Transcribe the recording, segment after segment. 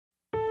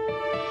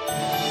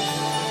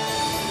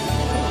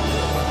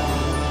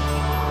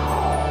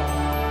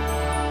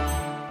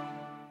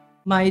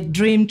My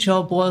dream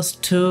job was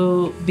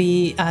to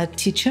be a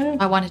teacher.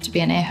 I wanted to be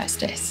an air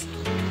hostess.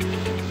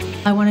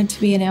 I wanted to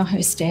be an air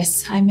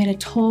hostess. I met a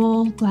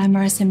tall,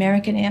 glamorous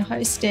American air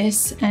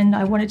hostess and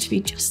I wanted to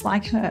be just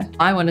like her.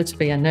 I wanted to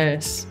be a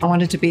nurse. I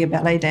wanted to be a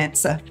ballet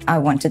dancer. I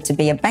wanted to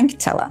be a bank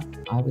teller.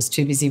 I was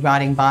too busy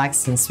riding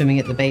bikes and swimming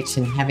at the beach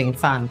and having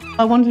fun.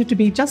 I wanted to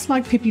be just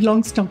like Pippi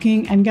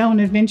Longstocking and go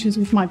on adventures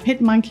with my pet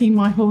monkey,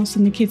 my horse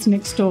and the kids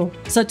next door.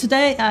 So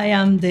today I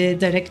am the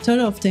director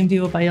of the in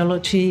vivo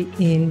biology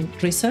in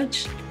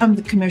research. I'm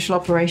the Commercial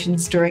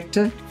Operations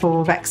Director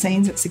for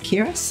vaccines at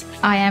Seqirus.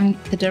 I am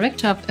the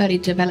Director of Early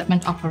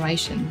Development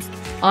Operations.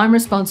 I'm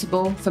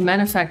responsible for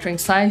manufacturing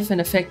safe and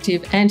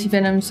effective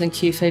antivenoms and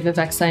Q fever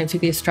vaccine for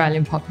the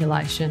Australian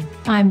population.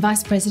 I'm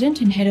Vice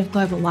President and Head of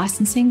Global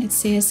Licensing at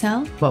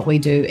CSL. What we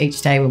do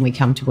each day when we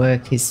come to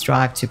work is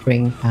strive to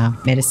bring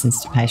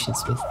medicines to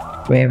patients with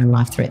rare and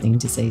life-threatening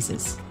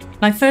diseases.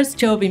 My first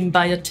job in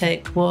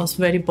biotech was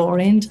very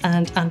boring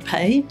and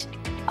unpaid.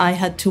 I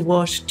had to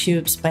wash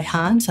tubes by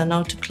hand and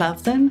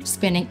autoclave them.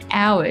 Spending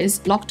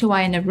hours locked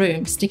away in a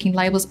room, sticking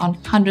labels on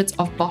hundreds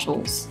of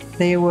bottles.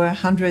 There were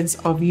hundreds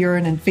of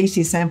urine and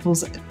faeces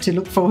samples to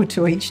look forward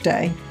to each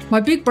day.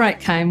 My big break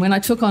came when I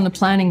took on a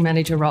planning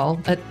manager role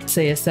at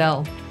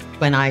CSL.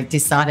 When I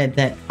decided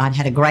that I'd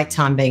had a great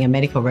time being a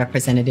medical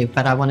representative,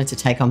 but I wanted to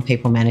take on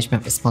people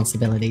management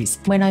responsibilities.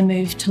 When I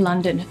moved to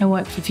London and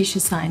worked for Fisher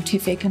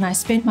Scientific, and I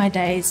spent my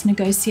days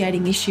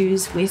negotiating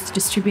issues with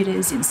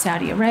distributors in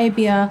Saudi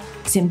Arabia,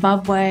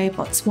 Zimbabwe,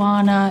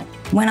 Botswana.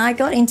 When I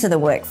got into the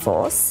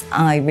workforce,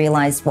 I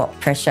realised what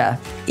pressure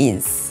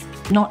is.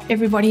 Not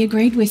everybody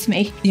agreed with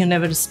me. You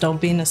never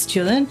stop being a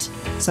student.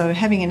 So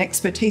having an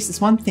expertise is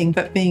one thing,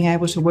 but being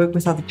able to work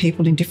with other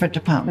people in different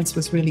departments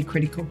was really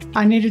critical.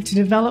 I needed to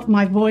develop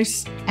my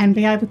voice and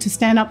be able to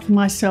stand up for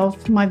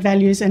myself, my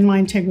values and my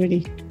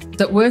integrity.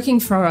 That working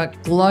for a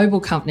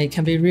global company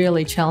can be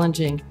really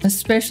challenging,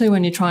 especially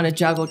when you're trying to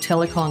juggle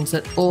telecoms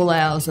at all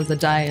hours of the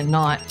day and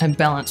night and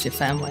balance your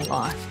family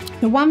life.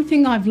 The one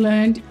thing I've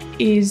learned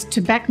is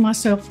to back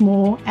myself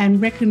more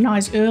and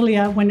recognise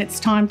earlier when it's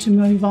time to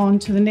move on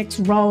to the next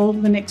role,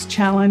 the next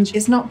challenge.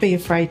 Is not be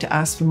afraid to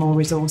ask for more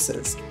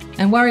resources.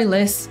 And worry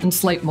less and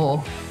sleep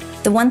more.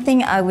 The one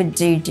thing I would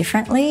do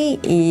differently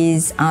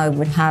is I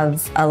would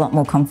have a lot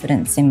more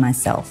confidence in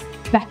myself.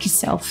 Back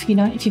yourself,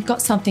 if you've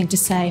got something to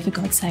say, for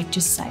God's sake,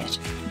 just say it.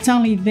 It's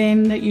only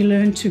then that you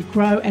learn to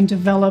grow and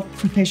develop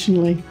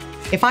professionally.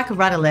 If I could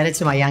write a letter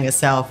to my younger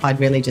self, I'd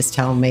really just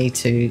tell me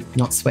to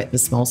not sweat the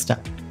small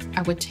stuff.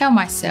 I would tell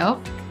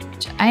myself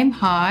to aim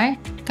high,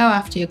 go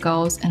after your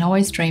goals and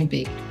always dream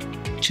big.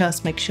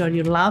 Just make sure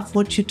you love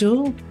what you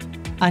do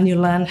and you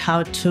learn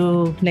how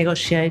to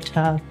negotiate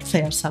a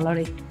fair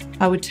salary.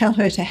 I would tell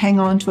her to hang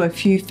on to a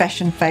few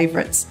fashion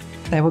favourites.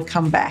 They will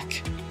come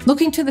back.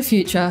 Looking to the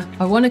future,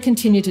 I want to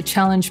continue to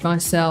challenge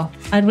myself.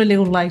 I really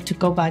would like to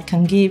go back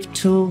and give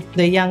to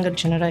the younger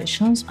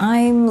generations.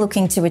 I'm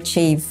looking to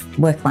achieve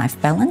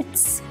work-life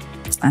balance.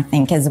 I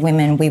think as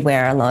women we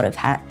wear a lot of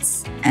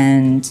hats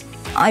and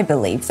I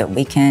believe that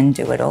we can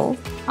do it all.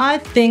 I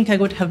think I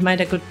would have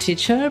made a good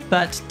teacher,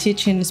 but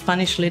teaching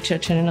Spanish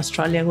literature in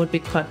Australia would be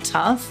quite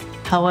tough.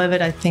 However,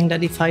 I think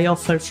that if I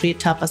offer free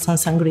tapas and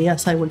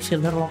sangrias, I would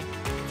feel wrong.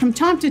 From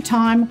time to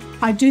time,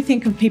 I do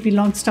think of Pippi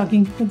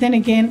Longstocking, but then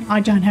again, I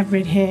don't have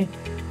red hair.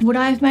 Would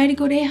I have made a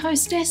good air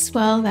hostess?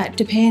 Well, that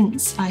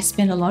depends. I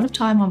spend a lot of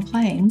time on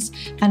planes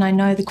and I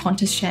know the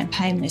Qantas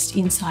champagne list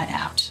inside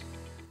out.